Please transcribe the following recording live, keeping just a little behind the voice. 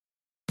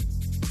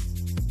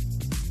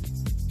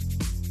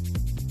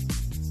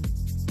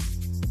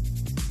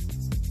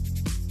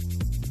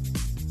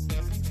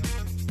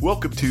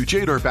Welcome to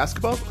J&R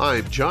Basketball.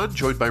 I'm John,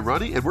 joined by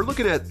Ronnie, and we're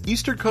looking at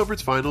Eastern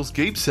Conference Finals,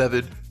 Game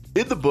 7,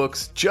 in the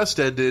books,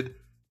 just ended,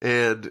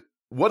 and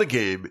what a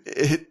game.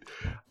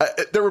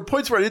 There were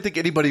points where I didn't think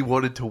anybody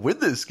wanted to win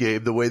this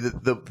game, the way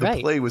that the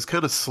play was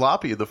kind of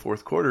sloppy in the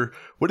fourth quarter.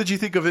 What did you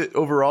think of it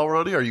overall,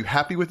 Ronnie? Are you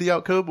happy with the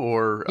outcome?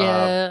 Or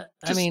Yeah,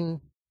 I mean,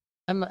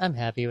 I'm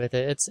happy with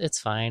it. It's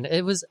fine.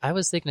 I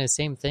was thinking the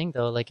same thing,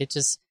 though. Like, it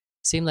just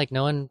seemed like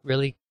no one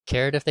really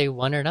cared if they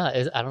won or not.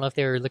 I don't know if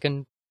they were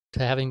looking to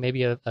having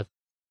maybe a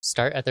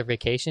start at their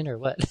vacation or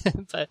what,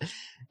 but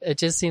it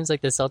just seems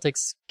like the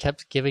Celtics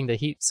kept giving the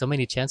Heat so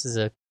many chances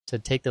to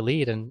take the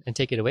lead and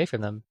take it away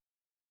from them.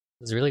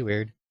 It was really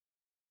weird.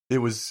 It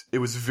was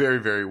very,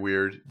 very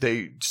weird.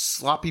 They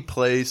sloppy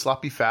plays,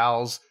 sloppy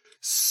fouls,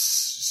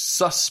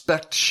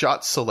 suspect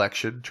shot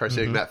selection. Try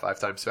saying that 5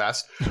 times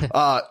fast.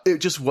 It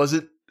just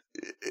wasn't.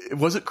 It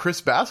wasn't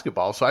crisp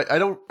basketball. So I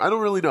don't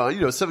really know.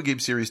 You know, a 7-game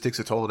series takes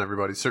a toll on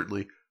everybody,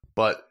 certainly,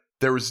 but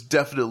there was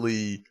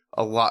definitely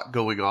a lot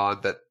going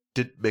on that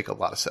didn't make a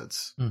lot of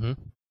sense.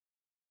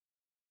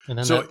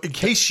 Mm-hmm. So in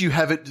case you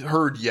haven't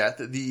heard yet,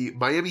 the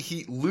Miami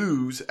Heat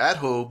lose at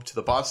home to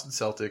the Boston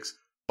Celtics.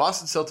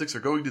 Boston Celtics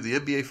are going to the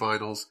NBA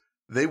Finals.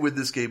 They win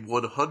this game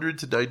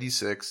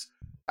 100-96.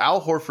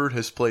 Al Horford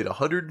has played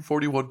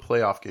 141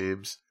 playoff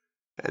games,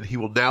 and he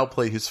will now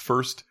play his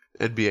first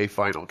NBA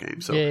Final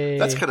game. So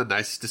that's kind of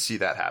nice to see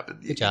that happen.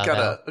 Good job,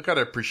 Al.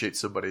 gotta appreciate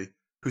somebody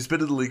who's been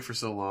in the league for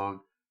so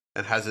long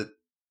and hasn't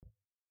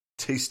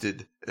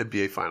tasted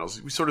NBA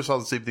Finals. We sort of saw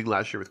the same thing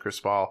last year with Chris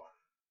Paul.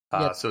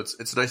 So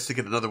it's nice to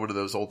get another one of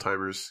those old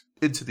timers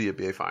into the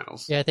NBA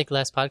Finals. Yeah, I think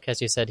last podcast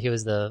you said he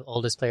was the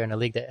oldest player in the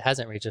league that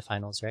hasn't reached the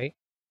finals, right?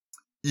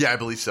 Yeah, I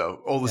believe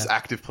so. Oldest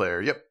active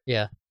player. Yep.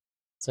 Yeah.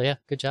 So yeah,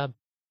 good job.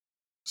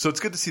 So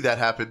it's good to see that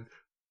happen.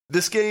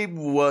 This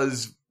game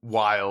was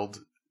wild.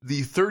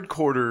 The third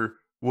quarter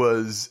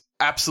was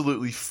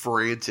absolutely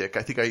frantic.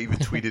 I think I even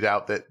tweeted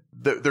out that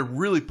they're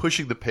really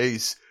pushing the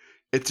pace.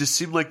 It just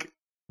seemed like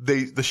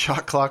the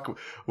shot clock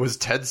was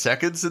 10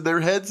 seconds in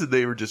their heads, and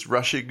they were just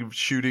rushing,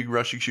 shooting.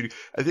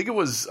 I think it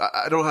was,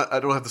 I don't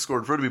have the score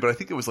in front of me, but I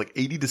think it was like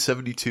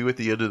 80-72 at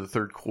the end of the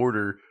third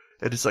quarter.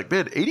 And it's like,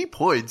 man, 80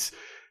 points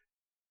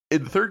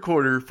in the third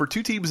quarter for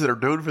two teams that are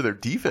known for their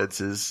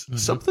defenses.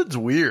 Something's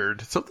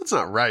weird. Something's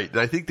not right. And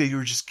I think they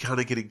were just kind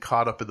of getting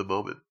caught up in the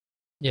moment.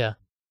 Yeah.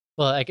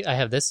 Well, I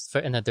have this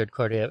in the third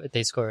quarter.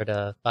 They scored,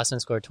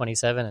 Boston scored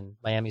 27 and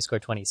Miami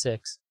scored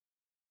 26.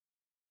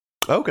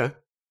 Okay.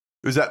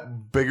 Was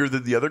that bigger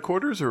than the other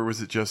quarters, or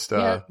was it just...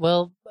 Yeah,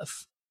 well,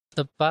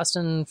 the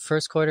Boston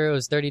first quarter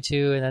was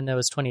 32, and then there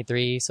was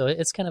 23, so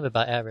it's kind of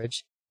about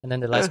average. And then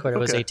the last quarter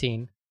was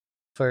 18.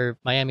 For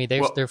Miami,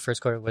 their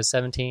first quarter was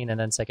 17, and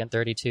then second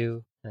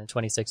 32, and then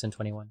 26 and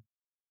 21.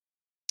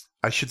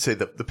 I should say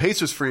that the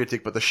pace was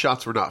frantic, but the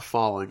shots were not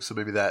falling, so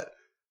maybe that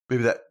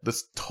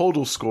the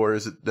total score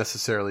isn't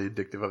necessarily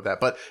indicative of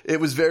that. But it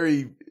was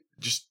very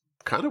just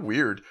kind of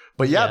weird.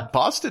 But yeah,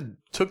 Boston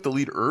took the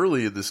lead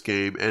early in this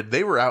game, and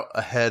they were out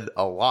ahead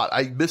a lot.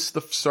 I missed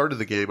the start of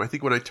the game. I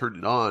think when I turned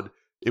it on,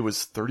 it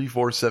was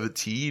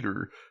 34-17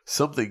 or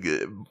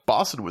something.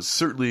 Boston was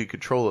certainly in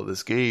control of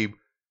this game,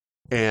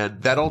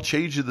 and that all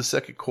changed in the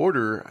second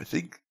quarter. I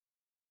think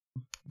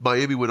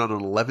Miami went on an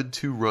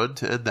 11-2 run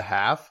to end the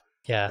half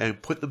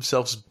and put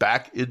themselves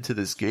back into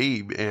this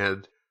game.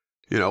 And,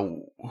 you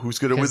know, who's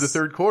going to win the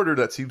third quarter?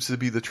 That seems to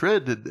be the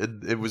trend,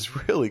 and it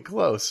was really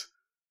close.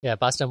 Yeah,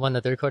 Boston won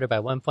the third quarter by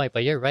 1 point,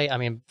 but you're right. I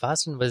mean,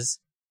 Boston was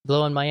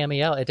blowing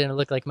Miami out. It didn't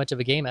look like much of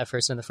a game at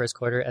first in the first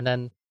quarter, and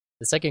then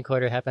the second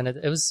quarter happened.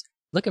 It was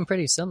looking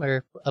pretty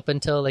similar up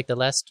until like the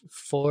last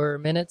 4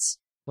 minutes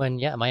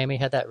when, Miami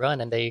had that run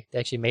and they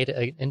actually made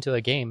it into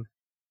a game.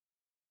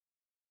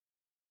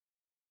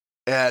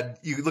 And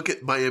you look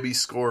at Miami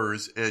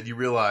scorers and you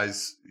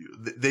realize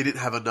they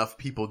didn't have enough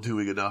people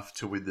doing enough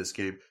to win this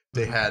game.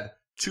 They had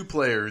two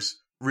players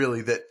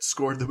really that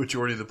scored the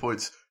majority of the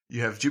points.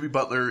 You have Jimmy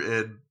Butler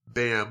and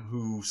Bam,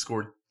 who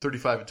scored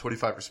 35 and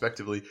 25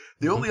 respectively.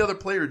 The only other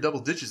player in double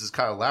digits is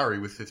Kyle Lowry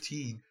with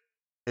 15.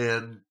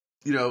 And,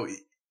 you know,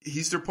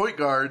 he's their point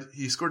guard.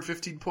 He scored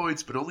 15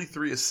 points, but only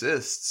 3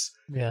 assists.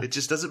 Yeah. It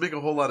just doesn't make a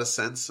whole lot of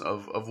sense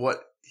of what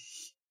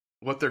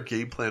their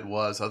game plan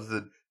was other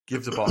than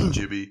give the ball to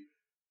Jimmy.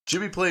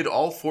 Jimmy played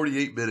all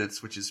 48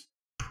 minutes, which is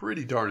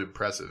pretty darn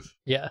impressive.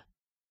 Yeah.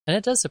 And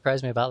it does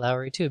surprise me about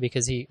Lowry, too,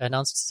 because he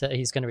announced that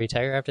he's going to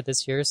retire after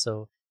this year,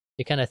 so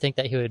you kind of think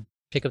that he would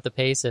pick up the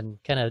pace and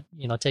kind of,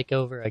 you know, take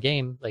over a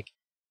game. Like,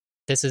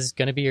 this is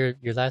going to be your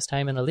last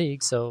time in the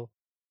league. So,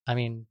 I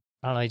mean,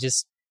 I don't know. He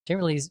just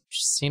didn't really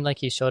seem like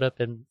he showed up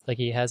in like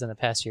he has in the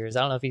past years. I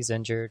don't know if he's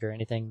injured or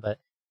anything, but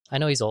I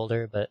know he's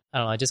older, but I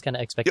don't know. I just kind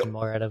of expected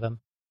more out of him.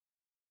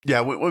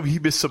 Yeah, when he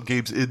missed some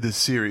games in this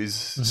series,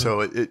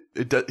 so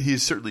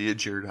he's certainly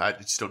injured. I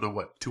just don't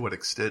know to what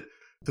extent.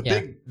 The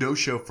big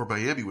no-show for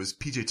Miami was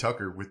PJ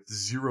Tucker with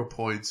 0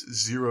 points,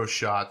 0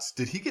 shots.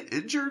 Did he get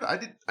injured?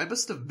 I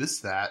must have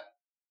missed that.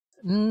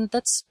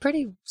 That's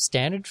pretty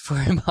standard for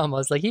him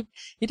almost. Like he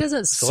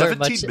doesn't score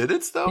 17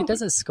 minutes though? He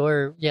doesn't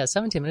score. Yeah,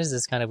 17 minutes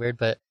is kind of weird,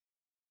 but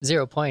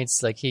 0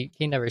 points. Like he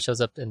never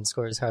shows up and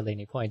scores hardly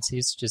any points.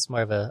 He's just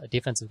more of a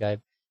defensive guy.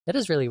 That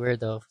is really weird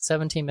though.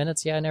 17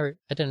 minutes. Yeah,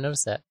 I didn't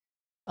notice that.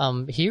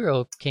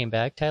 Hero came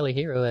back, Tyler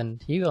Hero,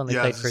 and he only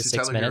played for 6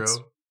 Tyler minutes.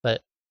 Hero,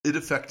 but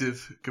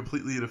ineffective,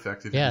 completely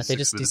ineffective. Yeah, they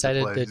just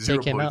decided to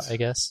take him out, I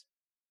guess.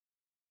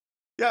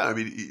 Yeah, I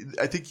mean,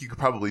 I think you could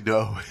probably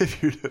know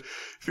if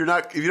you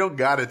don't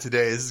got it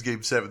today. This is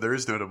Game 7. There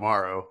is no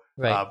tomorrow.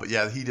 Right. But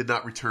yeah, he did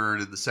not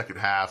return in the second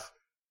half.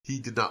 He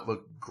did not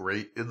look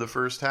great in the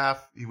first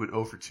half. He went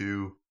 0 for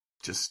 2,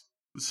 just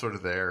was sort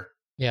of there.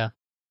 Yeah.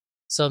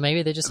 So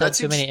maybe they just had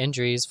too many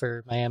injuries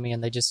for Miami,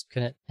 and they just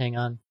couldn't hang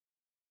on.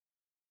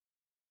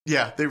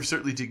 Yeah, they were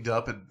certainly dinged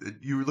up, and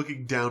you were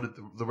looking down at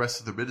the rest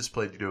of the minutes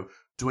played.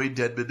 Dwayne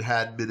Dedmon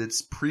had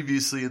minutes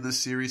previously in this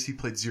series. He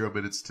played 0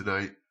 minutes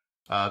tonight.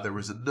 There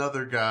was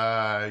another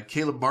guy,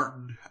 Caleb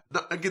Martin.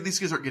 Again, these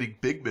guys aren't getting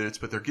big minutes,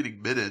 but they're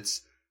getting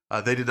minutes.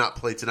 They did not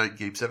play tonight in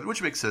Game 7,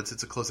 which makes sense.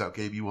 It's a closeout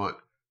game. You want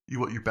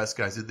your best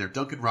guys in there.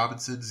 Duncan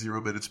Robinson,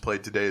 0 minutes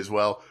played today as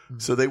well. Mm-hmm.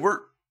 So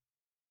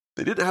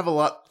they didn't have a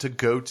lot to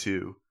go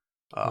to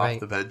off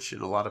the bench,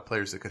 and a lot of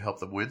players that could help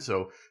them win.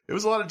 So it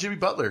was a lot of Jimmy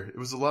Butler. It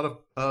was a lot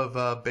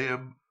of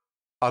Bam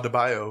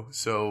Adebayo.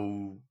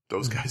 So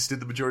those guys did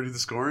the majority of the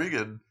scoring,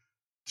 and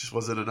just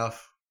wasn't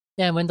enough.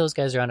 Yeah, and when those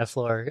guys are on the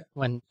floor,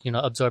 when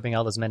absorbing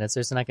all those minutes,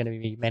 there's not going to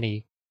be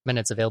many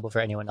minutes available for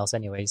anyone else,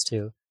 anyways,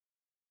 too.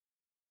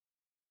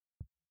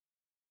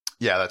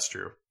 Yeah, that's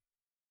true.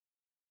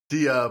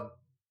 The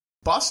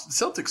Boston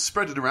Celtics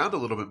spread it around a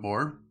little bit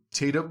more.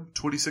 Tatum,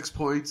 26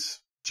 points.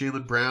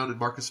 Jaylen Brown and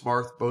Marcus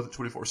Smart, both at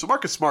 24. So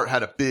Marcus Smart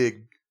had a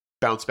big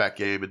bounce back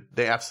game, and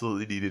they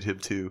absolutely needed him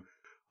too.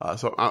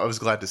 So I was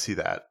glad to see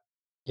that.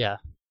 Yeah,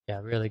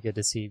 really good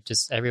to see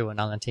just everyone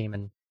on the team.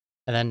 And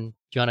then, do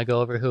you want to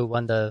go over who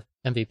won the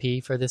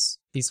MVP for these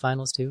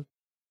finals too?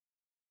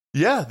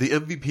 Yeah, the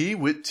MVP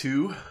went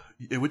to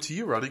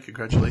you, Ronnie.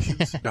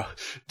 Congratulations. No,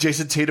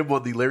 Jason Tatum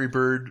won the Larry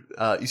Bird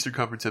Eastern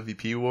Conference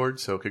MVP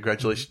award, so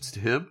congratulations to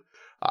him.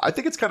 I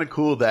think it's kind of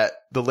cool that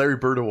the Larry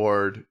Bird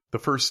Award, the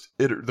first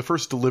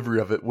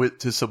delivery of it, went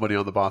to somebody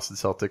on the Boston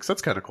Celtics.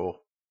 That's kind of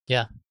cool.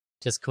 Yeah,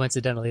 just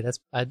coincidentally.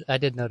 I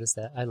did notice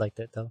that. I liked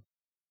it though.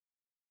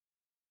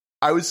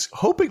 I was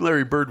hoping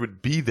Larry Bird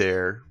would be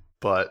there,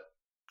 but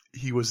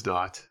he was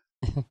not.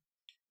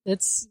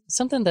 It's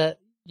something that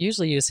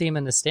usually you see him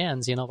in the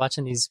stands,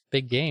 watching these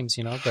big games,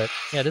 But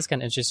yeah, it is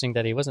kind of interesting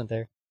that he wasn't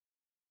there.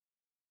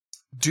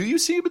 Do you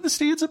see him in the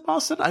stands in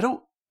Boston?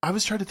 I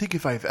was trying to think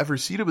if I've ever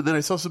seen him, and then I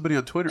saw somebody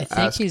on Twitter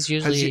ask, has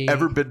he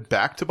ever been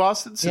back to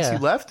Boston since he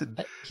left?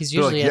 And he's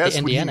usually at the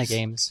Indiana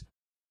games.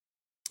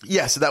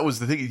 Yeah, so that was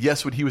the thing.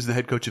 Yes, when he was the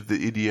head coach of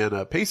the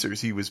Indiana Pacers,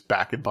 he was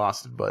back in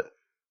Boston, but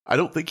I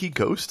don't think he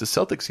goes to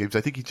Celtics games.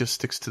 I think he just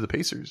sticks to the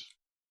Pacers.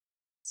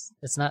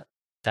 It's not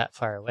that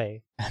far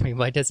away. I mean,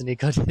 why doesn't he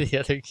go to the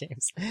other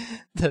games?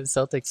 The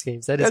Celtics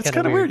games. That's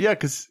kind of weird. Yeah,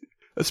 because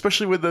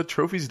especially when the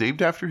trophy's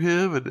named after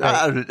him, and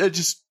I don't know,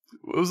 it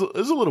was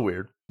a little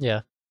weird.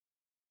 Yeah.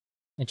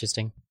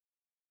 Interesting.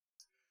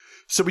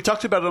 So we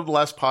talked about it on the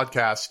last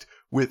podcast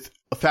with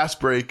a fast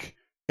break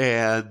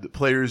and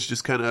players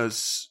just kind of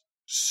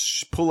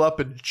pull up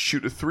and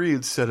shoot a three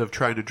instead of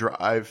trying to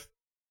drive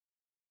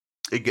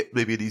and get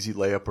maybe an easy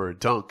layup or a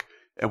dunk.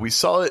 And we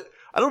saw it.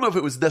 I don't know if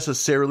it was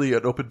necessarily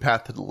an open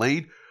path to the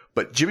lane,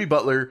 but Jimmy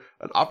Butler,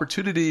 an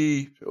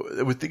opportunity,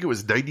 I would think it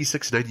was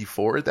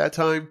 96-94 at that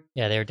time.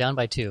 Yeah, they were down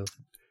by 2.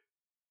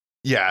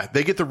 Yeah,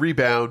 they get the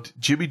rebound.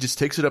 Jimmy just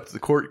takes it up to the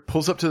court,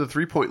 pulls up to the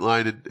 3-point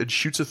line and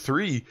shoots a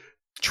three.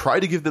 Try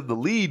to give them the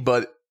lead,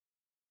 but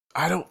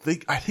I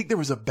think there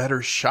was a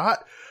better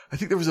shot. I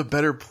think there was a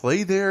better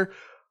play there.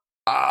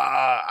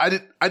 I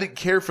didn't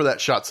care for that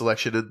shot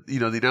selection, and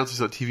the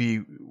announcers on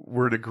TV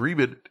were in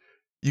agreement.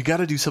 You got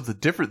to do something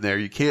different there.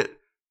 You can't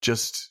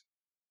just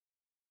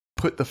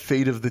put the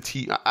fate of the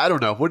team. I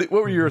don't know. What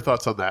were your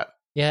thoughts on that?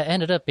 Yeah, it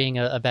ended up being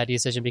a bad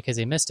decision because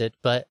he missed it,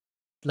 but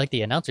like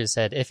the announcers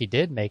said, if he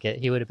did make it,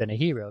 he would have been a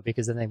hero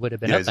because then they would have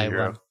been up by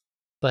 1.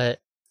 But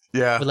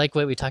like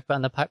what we talked about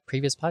in the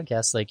previous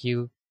podcast, like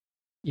you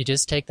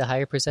just take the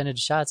higher percentage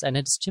shots, and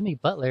it's Jimmy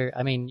Butler.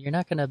 I mean, you're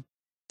not gonna.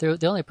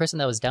 The only person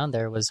that was down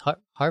there was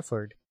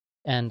Hartford,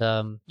 and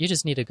you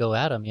just need to go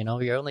at him.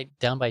 You're only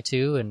down by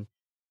 2, and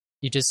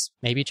you just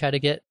maybe try to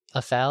get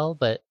a foul,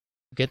 but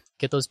get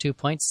those 2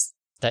 points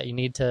that you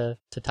need to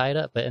tie it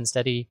up. But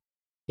instead, he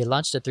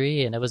launched a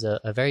three, and it was a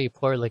very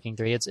poor looking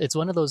three. It's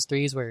one of those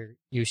threes where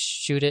you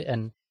shoot it,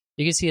 and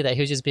you can see that he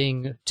was just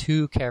being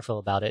too careful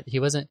about it. He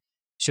wasn't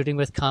shooting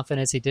with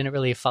confidence. He didn't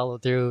really follow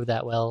through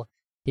that well.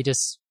 He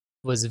just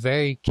was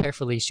very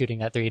carefully shooting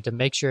that three to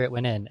make sure it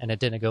went in, and it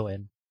didn't go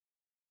in.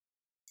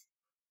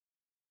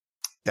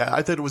 Yeah,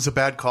 I thought it was a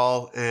bad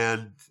call,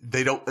 and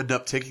they don't end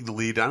up taking the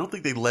lead. I don't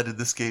think they led in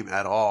this game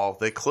at all.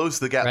 They closed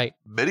the gap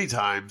many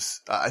times.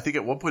 I think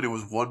at one point it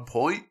was 1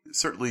 point,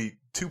 certainly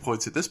 2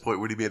 points at this point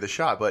when he made the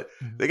shot, but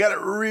they got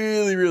it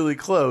really, really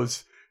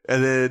close,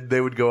 and then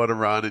they would go on a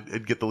run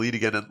and get the lead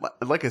again.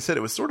 And like I said,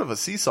 it was sort of a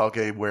seesaw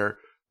game where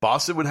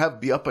Boston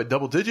would be up by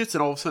double digits,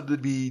 and all of a sudden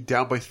they'd be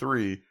down by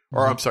 3,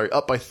 or I'm sorry,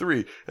 up by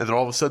 3, and then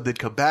all of a sudden they'd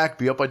come back,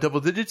 be up by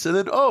double digits, and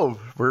then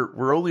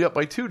we're only up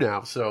by 2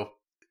 now. So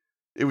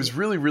it was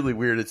really, really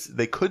weird.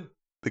 They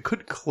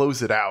couldn't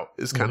close it out.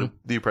 Is kind of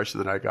the impression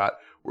that I got,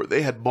 where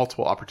they had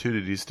multiple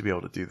opportunities to be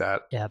able to do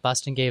that. Yeah,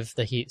 Boston gave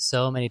the Heat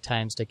so many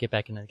times to get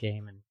back into the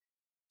game, and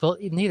well,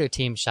 neither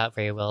team shot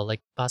very well.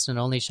 Like Boston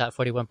only shot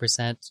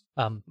 41%.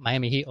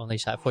 Miami Heat only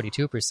shot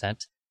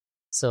 42%.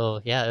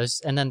 So yeah, it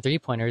was, and then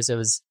 3-pointers. It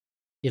was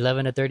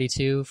 11 of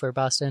 32 for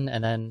Boston,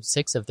 and then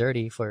 6 of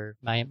 30 for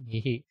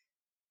Miami Heat.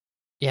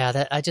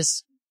 Yeah,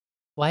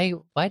 why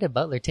did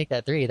Butler take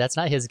that 3? That's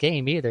not his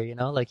game either. You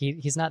know, like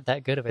he's not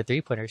that good of a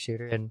 3-pointer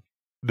shooter. And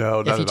no,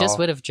 if he just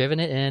would have driven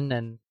it in,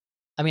 and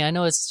I mean, I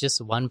know it's just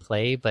one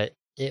play, but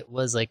it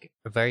was like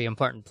a very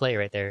important play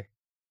right there.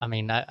 I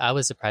mean, I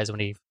was surprised when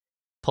he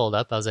pulled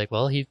up. I was like,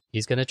 well,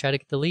 he's going to try to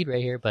get the lead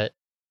right here, but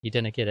he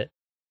didn't get it.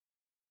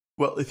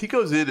 Well, if he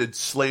goes in and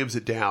slams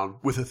it down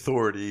with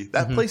authority,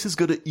 that place is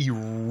going to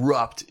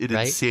erupt in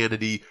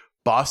insanity.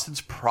 Boston's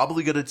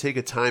probably going to take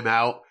a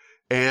timeout,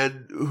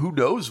 and who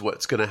knows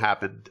what's going to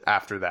happen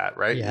after that,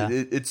 right? Yeah.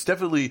 It's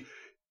definitely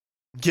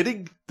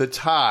getting the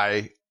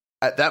tie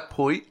at that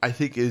point, I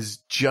think, is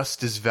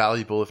just as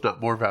valuable, if not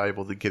more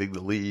valuable, than getting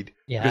the lead.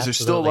 Yeah, because there's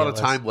still a lot of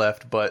time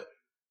left, but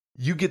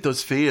you get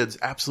those fans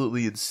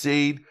absolutely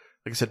insane.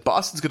 Like I said,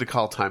 Boston's going to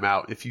call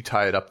timeout if you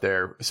tie it up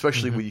there,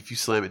 especially if you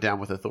slam it down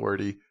with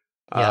authority.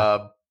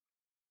 Yeah.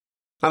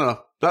 I don't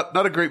know.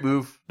 Not a great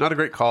move. Not a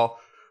great call.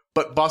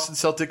 But Boston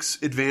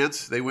Celtics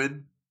advance. They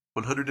win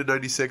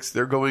 196.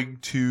 They're going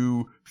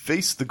to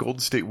face the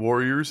Golden State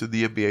Warriors in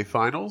the NBA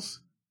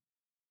Finals.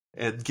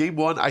 And game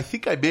 1, I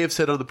think I may have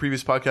said on the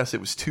previous podcast it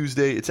was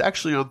Tuesday. It's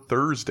actually on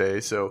Thursday.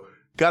 So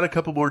got a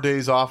couple more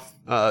days off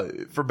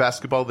for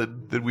basketball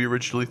than we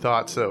originally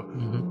thought. So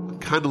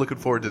kind of looking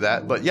forward to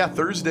that. But yeah,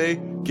 Thursday,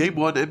 game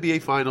 1,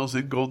 NBA Finals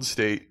in Golden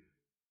State.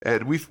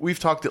 And we've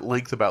talked at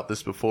length about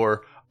this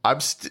before.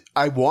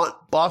 I want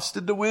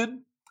Boston to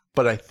win,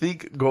 but I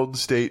think Golden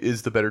State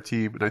is the better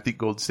team, and I think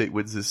Golden State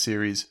wins this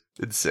series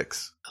in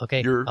 6.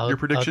 Okay, your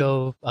prediction?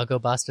 I'll go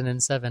Boston in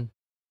 7.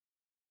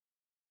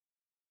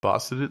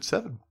 Boston at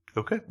 7.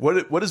 Okay.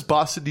 What does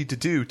Boston need to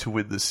do to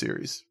win this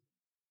series?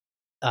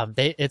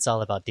 It's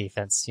all about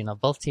defense. You know,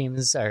 both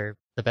teams are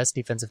the best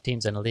defensive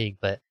teams in the league,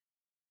 but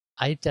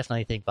I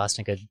definitely think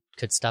Boston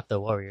could stop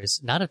the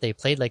Warriors. Not if they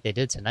played like they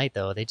did tonight,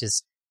 though. They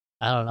just,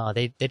 I don't know.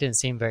 They didn't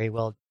seem very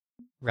well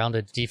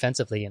rounded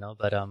defensively, you know.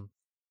 But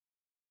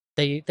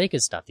they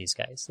could stop these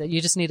guys. You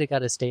just got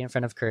to stay in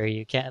front of Curry.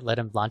 You can't let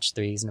him launch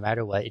threes no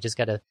matter what. You just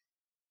got to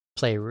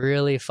play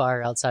really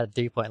far outside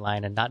the 3-point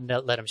line and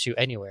not let him shoot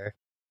anywhere.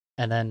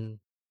 And then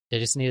they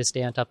just need to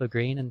stay on top of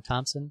Green and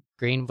Thompson.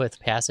 Green with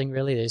passing,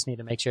 really. They just need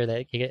to make sure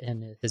that he get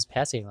in his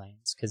passing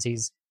lanes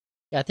because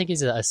I think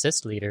he's an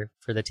assist leader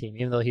for the team,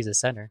 even though he's a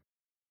center.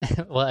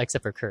 Well,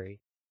 except for Curry.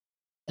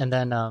 And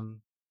then,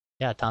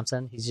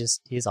 Thompson,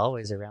 he's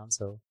always around.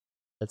 So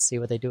let's see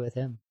what they do with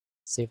him.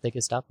 See if they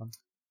can stop him.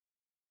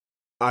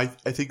 I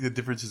think the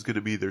difference is going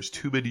to be there's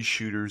too many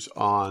shooters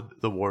on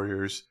the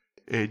Warriors,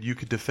 and you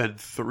can defend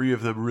 3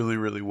 of them really,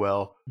 really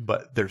well,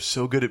 but they're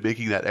so good at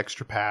making that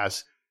extra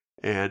pass.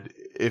 And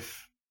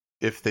if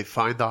they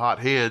find the hot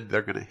hand,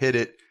 they're going to hit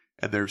it.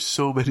 And there's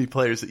so many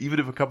players that even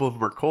if a couple of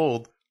them are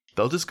cold,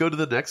 they'll just go to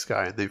the next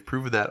guy. And they've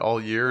proven that all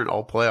year and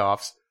all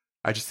playoffs.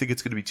 I just think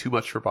it's going to be too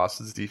much for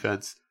Boston's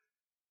defense.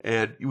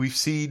 And we've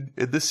seen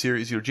in this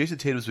series, Jason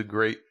Tatum's been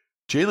great.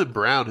 Jaylen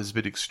Brown has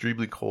been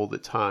extremely cold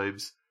at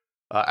times.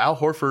 Al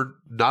Horford,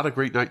 not a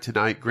great night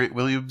tonight. Grant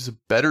Williams, a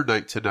better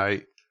night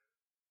tonight.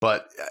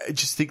 But I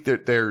just think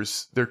that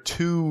they're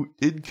too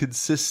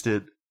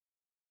inconsistent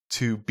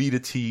to beat a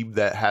team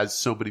that has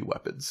so many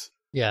weapons.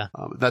 Yeah.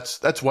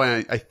 That's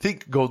why I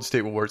think Golden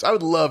State will win. I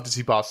would love to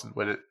see Boston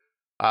win it.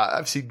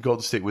 I've seen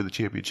Golden State win the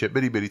championship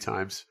many, many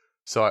times.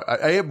 So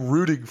I am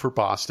rooting for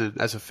Boston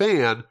as a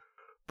fan,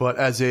 but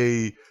as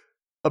a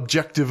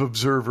objective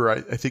observer, I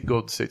think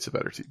Golden State's a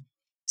better team.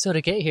 So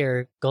to get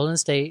here, Golden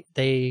State,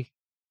 they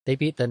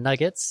beat the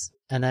Nuggets,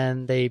 and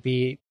then they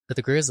beat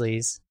the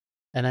Grizzlies,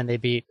 and then they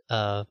beat,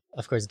 of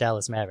course,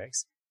 Dallas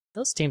Mavericks.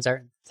 Those teams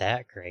aren't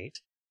that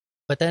great.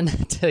 But then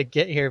to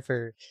get here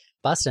for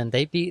Boston,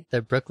 they beat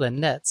the Brooklyn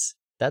Nets.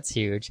 That's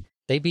huge.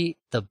 They beat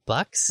the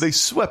Bucks. They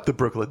swept the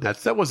Brooklyn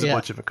Nets. That wasn't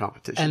much of a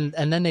competition.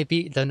 And then they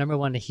beat the number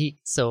 1 Heat.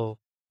 So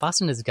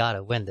Boston has got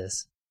to win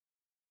this.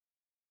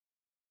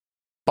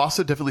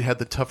 Boston definitely had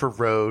the tougher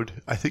road.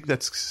 I think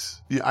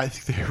I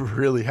think they're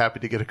really happy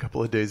to get a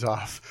couple of days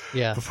off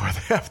before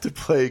they have to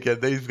play again.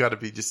 They've got to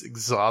be just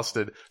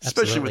exhausted,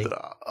 especially with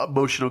the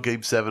emotional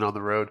Game 7 on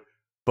the road.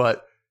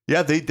 But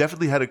yeah, they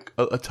definitely had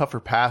a tougher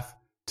path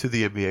to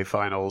the NBA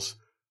Finals.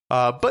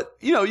 But,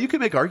 you can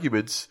make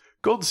arguments.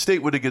 Golden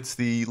State went against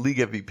the league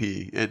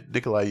MVP and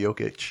Nikola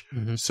Jokic.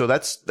 Mm-hmm. So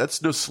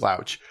that's no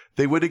slouch.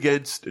 They went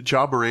against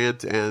Ja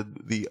Morant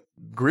and the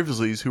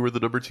Grizzlies, who were the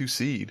number 2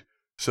 seed.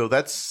 So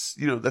that's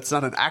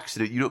not an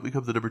accident. You don't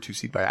become the number 2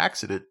 seed by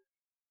accident.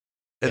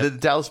 And then the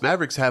Dallas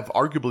Mavericks have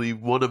arguably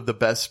one of the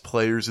best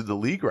players in the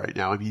league right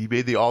now. I mean, he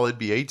made the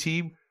All-NBA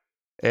team,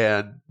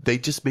 and they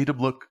just made him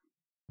look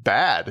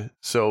bad.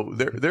 So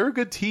they're a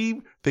good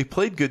team. They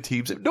played good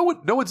teams. No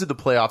one's in the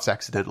playoffs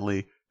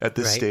accidentally at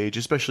this stage,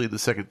 especially in the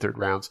second, third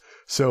rounds.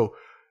 So,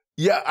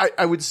 yeah,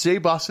 I would say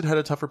Boston had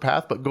a tougher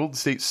path, but Golden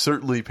State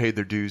certainly paid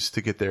their dues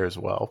to get there as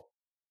well.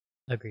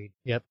 Agreed.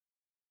 Yep.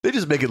 They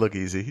just make it look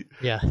easy.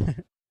 Yeah.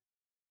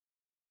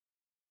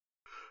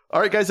 All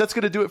right, guys, that's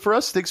going to do it for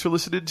us. Thanks for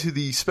listening to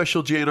the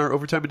special JNR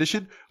Overtime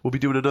Edition. We'll be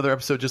doing another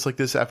episode just like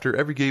this after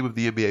every game of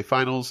the NBA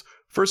Finals.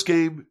 First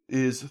game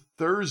is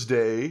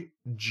Thursday,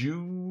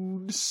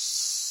 June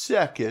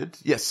 2nd.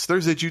 Yes,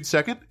 Thursday, June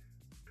 2nd.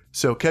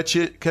 So catch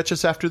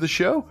us after the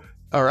show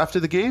or after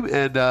the game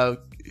and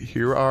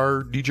hear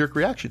our knee-jerk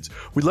reactions.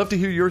 We'd love to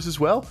hear yours as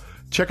well.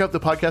 Check out the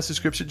podcast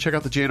description, check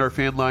out the JNR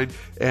fan line,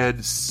 and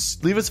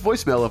leave us a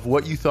voicemail of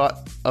what you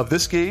thought of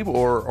this game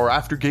or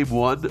after game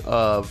one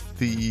of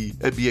the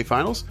NBA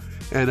Finals.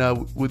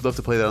 And we'd love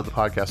to play that on the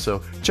podcast.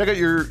 So check out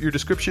your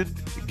description,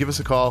 give us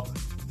a call,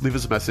 leave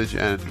us a message,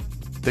 and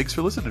thanks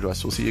for listening to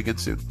us. We'll see you again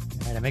soon.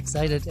 And I'm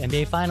excited.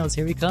 NBA Finals,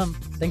 here we come.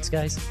 Thanks,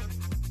 guys.